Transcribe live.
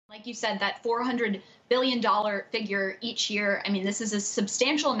Like you said, that $400 billion figure each year, I mean, this is a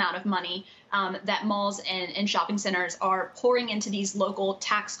substantial amount of money that malls and shopping centers are pouring into these local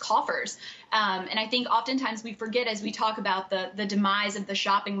tax coffers. And I think oftentimes we forget as we talk about the demise of the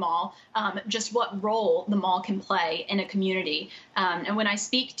shopping mall, just what role the mall can play in a community. And when I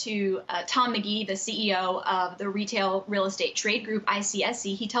speak to Tom McGee, the CEO of the Retail Real Estate Trade Group,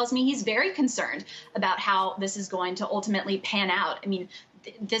 ICSC, he tells me he's very concerned about how this is going to ultimately pan out. I mean,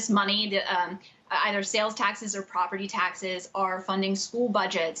 this money, either sales taxes or property taxes, are funding school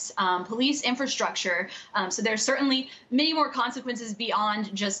budgets, police infrastructure. So there's certainly many more consequences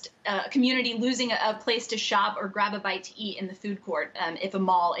beyond just a community losing a place to shop or grab a bite to eat in the food court if a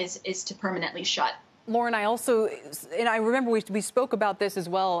mall is to permanently shut. Lauren, I remember we spoke about this as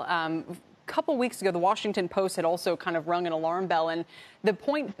well. A couple weeks ago, the Washington Post had also kind of rung an alarm bell. And the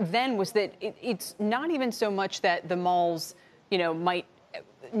point then was that it's not even so much that the malls, might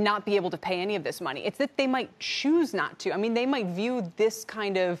not be able to pay any of this money. It's that they might choose not to. I mean, they might view this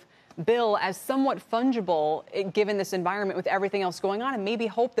kind of bill as somewhat fungible given this environment with everything else going on, and maybe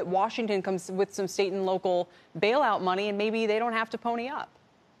hope that Washington comes with some state and local bailout money and maybe they don't have to pony up.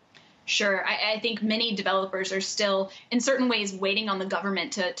 Sure. I think many developers are still, in certain ways, waiting on the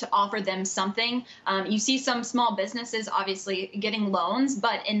government to offer them something. You see some small businesses obviously getting loans,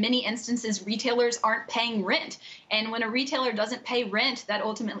 but in many instances, retailers aren't paying rent. And when a retailer doesn't pay rent, that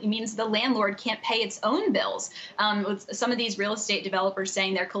ultimately means the landlord can't pay its own bills. With some of these real estate developers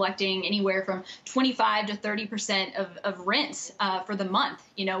saying they're collecting anywhere from 25 to 30% of rents for the month,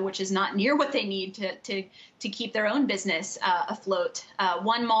 which is not near what they need to keep their own business afloat.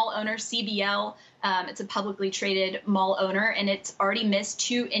 One mall owner, CBL, it's a publicly traded mall owner, and it's already missed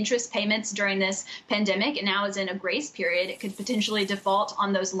 2 interest payments during this pandemic and now is in a grace period. It could potentially default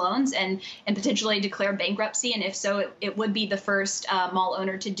on those loans and potentially declare bankruptcy. And if so, it would be the first mall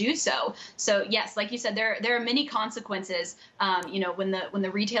owner to do so. So, yes, like you said, there are many consequences. When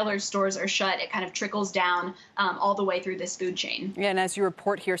the retailer stores are shut, it kind of trickles down all the way through this food chain. Yeah, and as you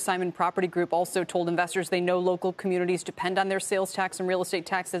report here, Simon Property Group also told investors they know local communities depend on their sales tax and real estate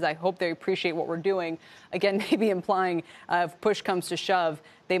taxes. I hope they appreciate what we're doing. Again, maybe implying if push comes to shove,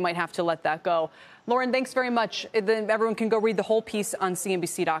 they might have to let that go. Lauren, thanks very much. Then everyone can go read the whole piece on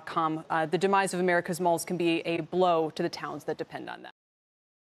CNBC.com. The demise of America's malls can be a blow to the towns that depend on them.